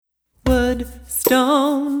Wood,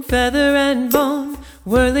 stone, feather and bone,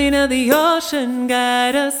 whirling of the ocean,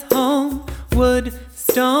 guide us home. Wood,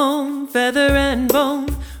 stone, feather and bone,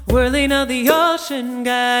 whirling of the ocean,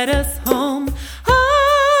 guide us home.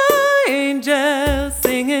 High angels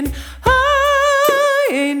singing, high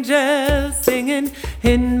angels singing,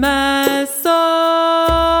 in my soul,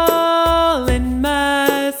 in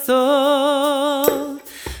my soul,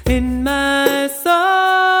 in my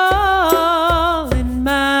soul, in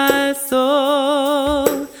my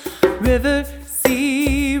soul. River,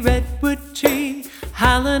 sea, redwood tree,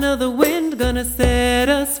 howling of the wind, gonna set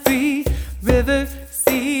us free. River,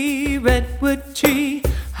 sea, redwood tree,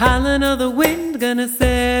 howling of the wind, gonna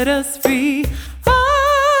set us free.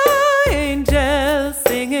 High angels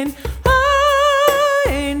singing, high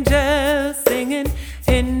angels singing,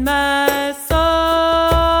 in my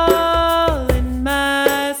soul, in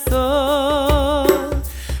my soul,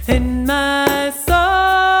 in my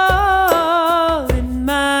soul, in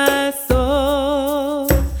my soul.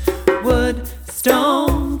 Wood,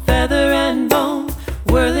 stone, feather and bone,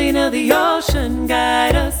 whirling of the ocean,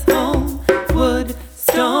 guide us home. Wood,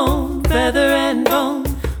 stone, feather and bone,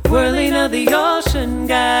 whirling of the ocean,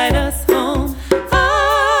 guide us home.